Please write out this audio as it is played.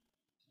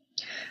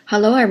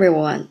Hello,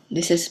 everyone.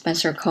 This is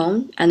Spencer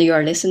Cohn, and you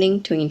are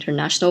listening to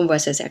International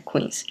Voices at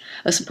Queen's,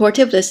 a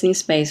supportive listening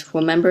space for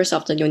members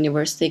of the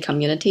university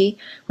community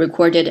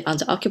recorded on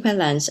the occupied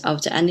lands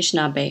of the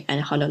Anishinaabe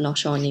and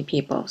Haudenosaunee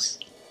peoples.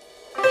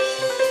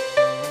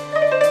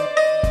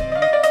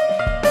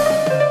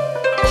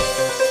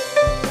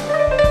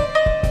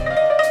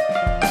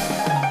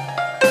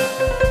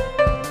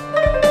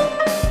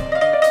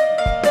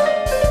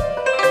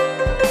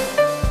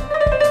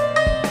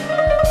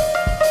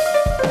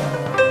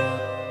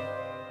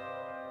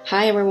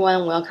 Hi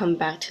everyone, welcome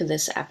back to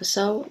this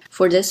episode.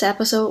 For this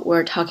episode,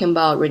 we're talking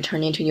about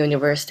returning to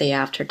university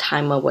after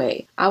time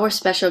away. Our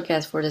special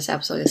guest for this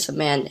episode is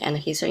Samad, and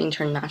he's an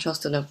international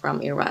student from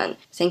Iran.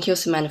 Thank you,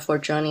 Samad, for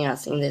joining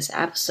us in this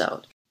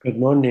episode. Good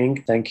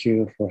morning. Thank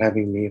you for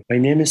having me. My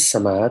name is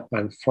Samad.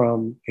 I'm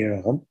from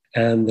Iran,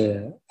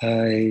 and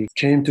I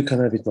came to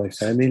Canada with my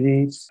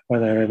family.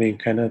 When I arrived in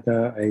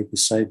Canada, I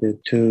decided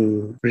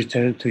to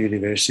return to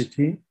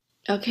university.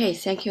 Okay,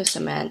 thank you,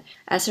 Samad.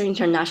 As an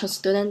international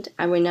student,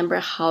 I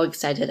remember how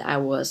excited I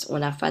was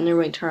when I finally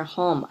returned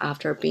home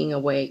after being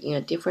away in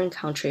a different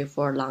country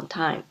for a long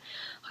time.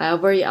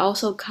 However, it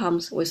also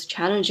comes with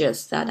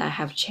challenges that I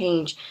have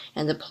changed,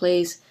 and the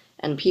place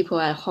and people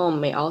at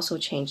home may also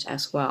change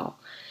as well.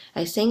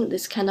 I think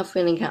this kind of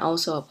feeling can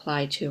also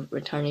apply to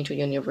returning to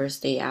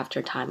university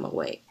after time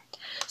away.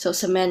 So,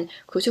 Samad,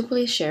 could you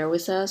please share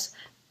with us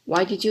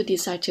why did you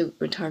decide to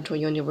return to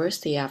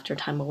university after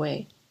time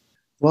away?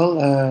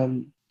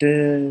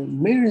 The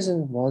main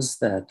reason was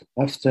that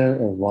after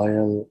a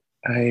while,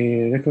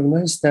 I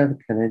recognized that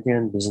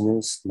Canadian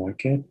business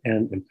market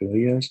and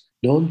employers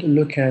don't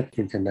look at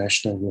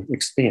international work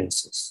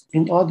experiences.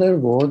 In other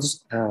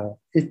words,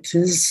 it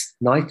is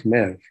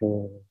nightmare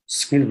for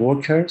skilled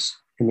workers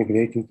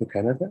immigrating to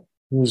Canada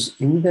whose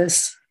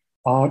interests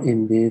are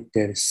indeed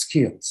their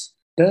skills.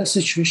 The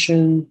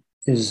situation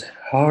is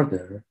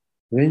harder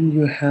when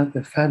you have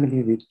a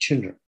family with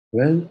children.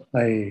 When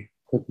I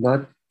could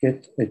not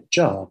get a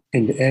job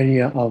in the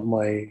area of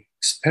my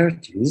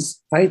expertise,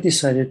 I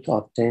decided to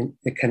obtain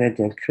a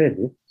Canadian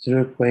credit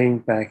through going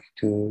back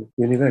to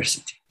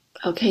university.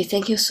 Okay,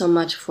 thank you so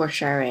much for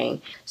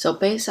sharing. So,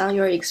 based on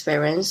your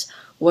experience,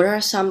 what are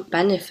some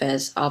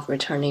benefits of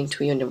returning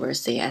to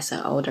university as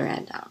an older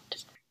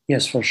adult?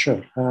 Yes, for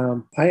sure.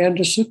 I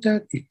understood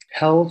that it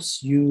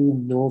helps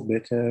you know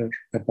better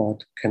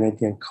about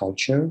Canadian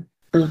culture.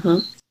 Mm-hmm.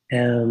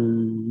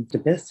 And the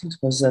best thing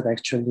was that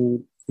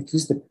actually it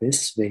is the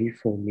best way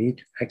for me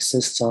to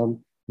access some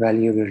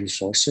valuable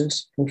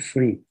resources for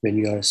free when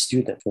you are a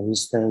student. For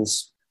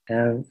instance,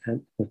 have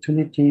an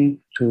opportunity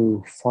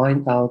to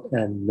find out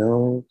and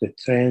know the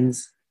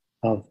trends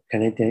of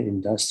Canadian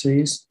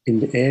industries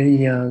in the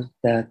area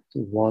that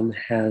one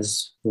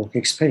has work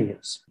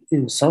experience.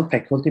 In some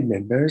faculty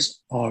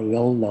members are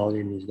well known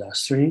in the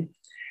industry,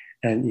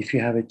 and if you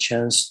have a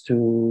chance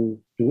to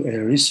do a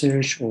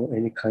research or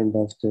any kind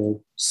of the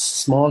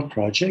small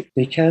project,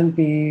 this can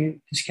be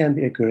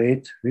a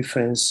great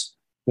reference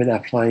when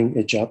applying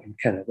a job in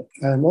Canada.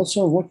 I'm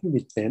also working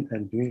with them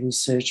and doing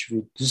research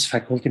with these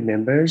faculty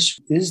members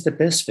is the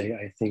best way,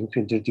 I think, to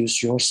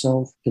introduce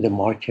yourself to the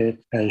market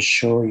and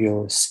show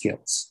your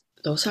skills.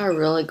 Those are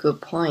really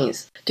good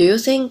points. Do you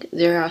think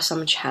there are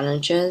some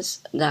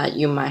challenges that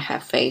you might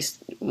have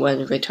faced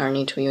when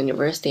returning to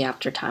university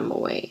after time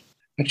away?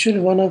 Actually,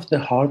 one of the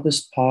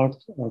hardest part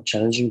or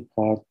challenging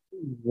part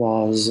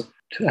was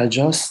to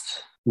adjust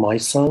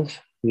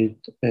myself with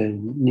a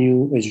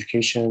new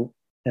education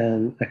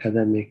and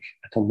academic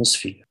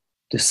atmosphere.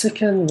 The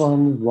second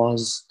one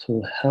was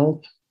to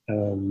help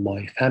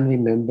my family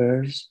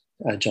members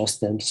adjust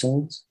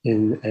themselves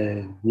in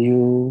a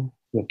new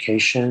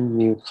location,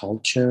 new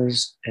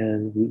cultures,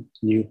 and with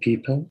new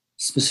people.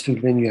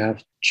 Specifically, when you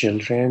have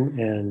children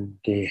and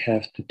they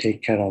have to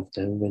take care of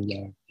them when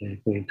they're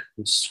going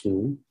to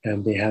school,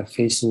 and they have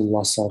facing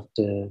lots of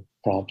the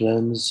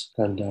problems,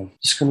 kind of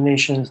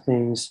discrimination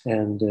things,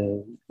 and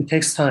it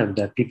takes time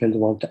that people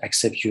want to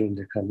accept you in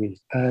the community.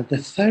 The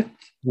third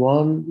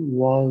one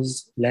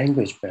was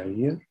language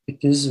barrier.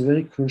 It is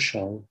very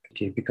crucial,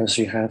 okay, because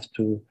you have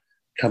to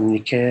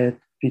communicate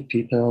with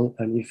people,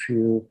 and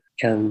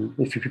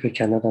if people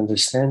cannot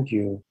understand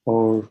you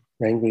or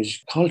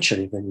language culture,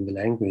 even in the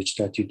language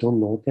that you don't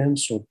know them,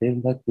 so they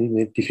might be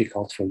very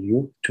difficult for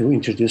you to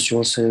introduce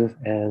yourself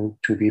and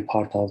to be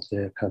part of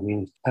the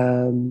community.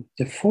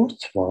 The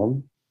fourth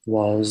one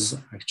was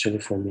actually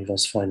for me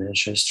was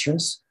financial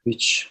stress,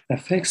 which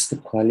affects the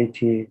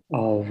quality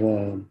of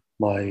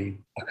my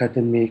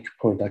academic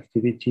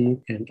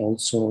productivity and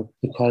also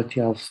the quality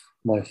of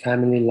my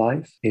family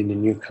life in a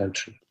new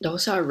country.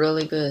 Those are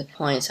really good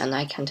points, and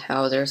I can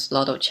tell there's a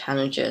lot of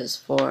challenges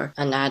for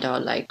an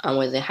adult, like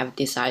when they have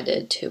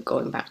decided to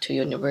going back to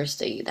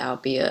university. That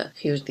would be a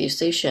huge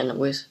decision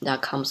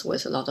that comes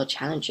with a lot of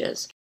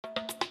challenges.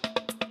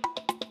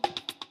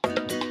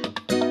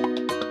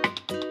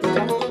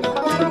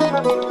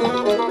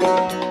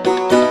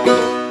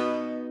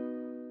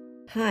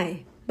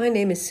 Hi, my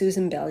name is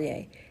Susan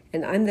Bellier,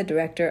 and I'm the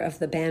director of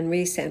the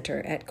Banri Center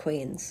at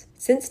Queen's.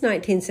 Since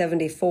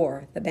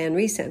 1974, the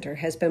Banri Center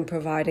has been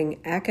providing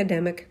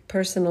academic,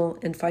 personal,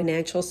 and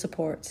financial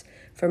supports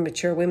for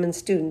mature women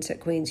students at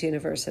Queen's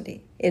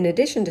University. In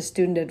addition to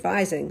student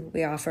advising,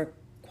 we offer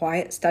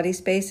quiet study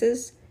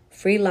spaces,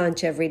 free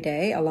lunch every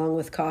day along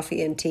with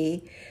coffee and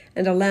tea,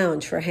 and a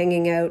lounge for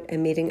hanging out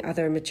and meeting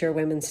other mature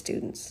women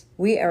students.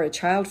 We are a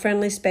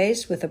child-friendly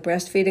space with a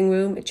breastfeeding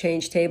room, a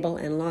change table,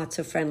 and lots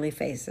of friendly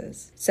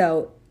faces.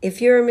 So,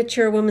 if you're a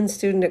mature woman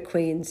student at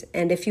Queen's,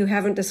 and if you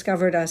haven't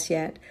discovered us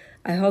yet,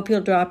 I hope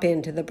you'll drop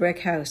into the Brick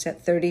House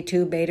at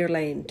 32 Bader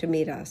Lane to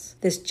meet us.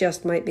 This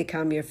just might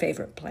become your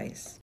favorite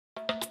place.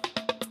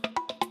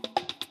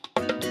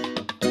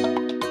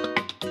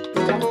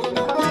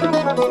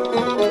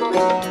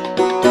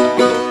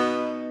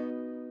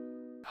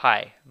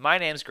 Hi, my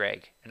name's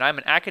Greg, and I'm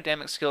an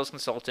academic skills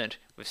consultant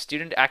with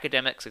Student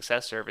Academic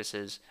Success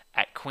Services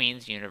at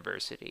Queen's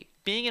University.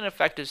 Being an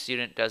effective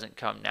student doesn't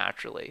come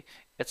naturally.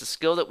 It's a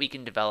skill that we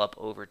can develop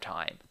over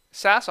time.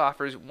 SAS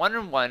offers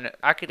one-on-one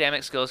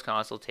academic skills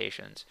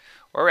consultations,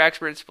 where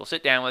experts will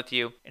sit down with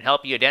you and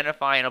help you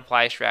identify and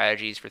apply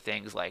strategies for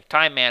things like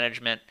time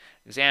management,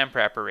 exam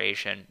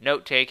preparation,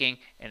 note-taking,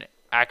 and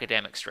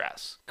academic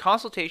stress.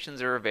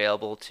 Consultations are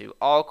available to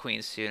all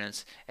Queen's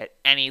students at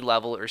any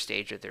level or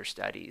stage of their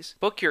studies.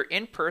 Book your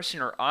in-person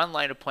or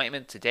online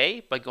appointment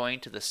today by going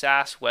to the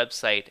SAS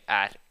website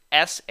at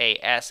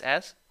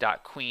sass.queensu.ca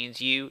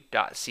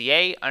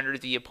under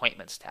the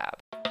Appointments tab.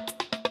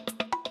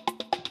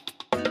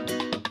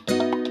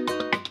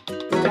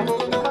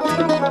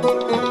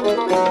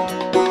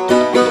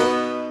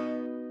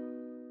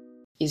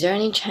 Is there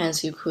any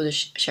chance you could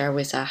share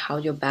with us how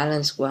you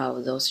balance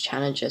well those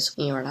challenges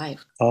in your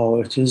life?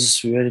 Oh, it is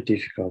very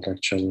difficult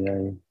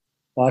actually.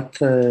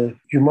 But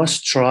you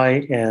must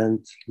try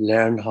and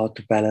learn how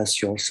to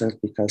balance yourself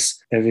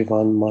because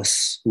everyone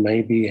must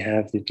maybe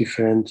have the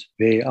different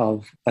way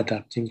of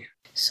adapting.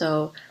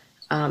 So,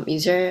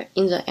 is there,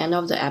 in the end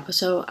of the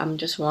episode, I'm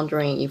just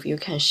wondering if you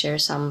can share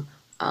some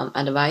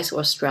advice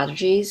or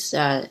strategies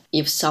that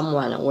if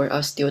someone or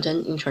a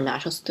student,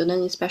 international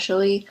student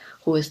especially,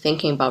 who is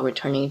thinking about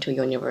returning to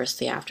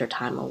university after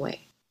time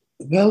away?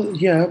 Well,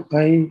 yeah,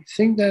 I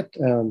think that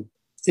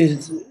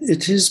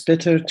it is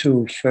better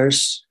to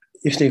first,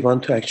 if they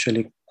want to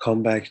actually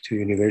come back to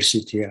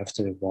university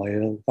after a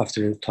while,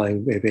 after a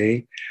time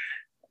away,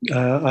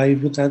 I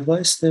would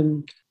advise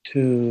them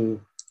to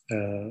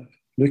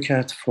look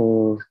at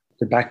for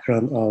the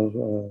background of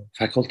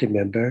faculty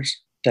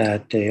members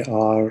that they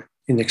are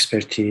in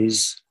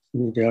expertise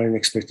in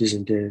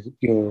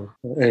your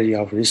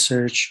area of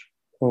research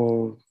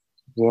or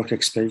work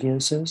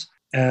experiences,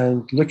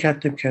 and look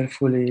at them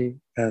carefully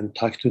and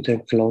talk to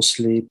them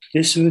closely.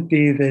 This would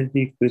be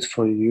very good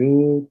for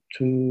you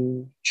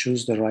to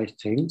choose the right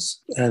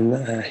things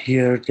and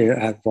hear their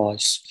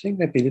advice.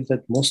 I believe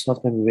that most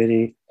of them are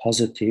very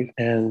positive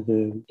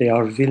and they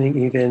are willing,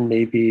 even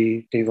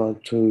maybe they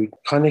want to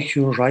connect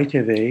you right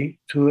away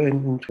to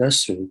an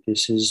industry.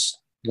 This is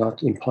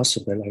not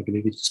impossible. I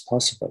believe it's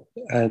possible.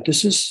 And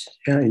this is,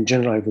 in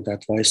general, I would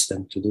advise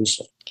them to do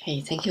so. Okay,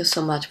 thank you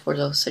so much for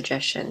those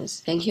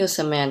suggestions. Thank you,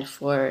 Samant,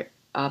 for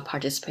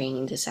participating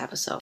in this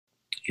episode.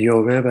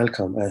 You're very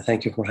welcome.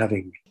 Thank you for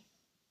having me.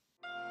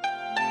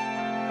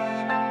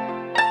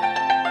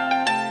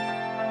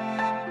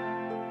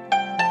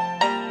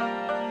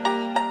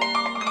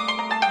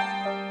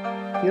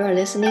 You are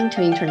listening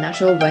to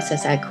International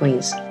Voices at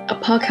Queen's, a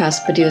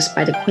podcast produced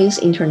by the Queen's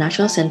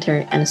International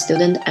Center and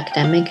Student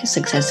Academic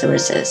Success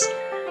Services.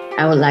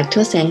 I would like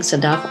to thank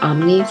Sadaf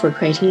Amini for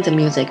creating the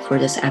music for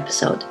this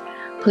episode.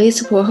 Please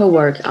support her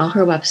work on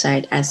her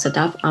website at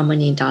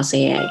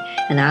sadafamini.ca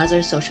and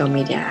other social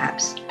media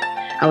apps.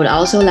 I would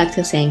also like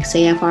to thank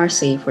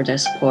CFRC for their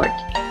support.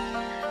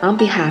 On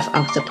behalf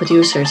of the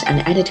producers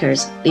and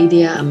editors,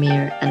 Lydia,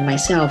 Amir, and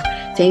myself,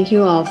 thank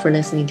you all for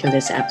listening to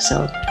this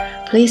episode.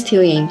 Please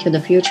tune in to the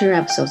future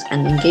episodes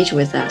and engage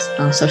with us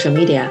on social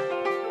media.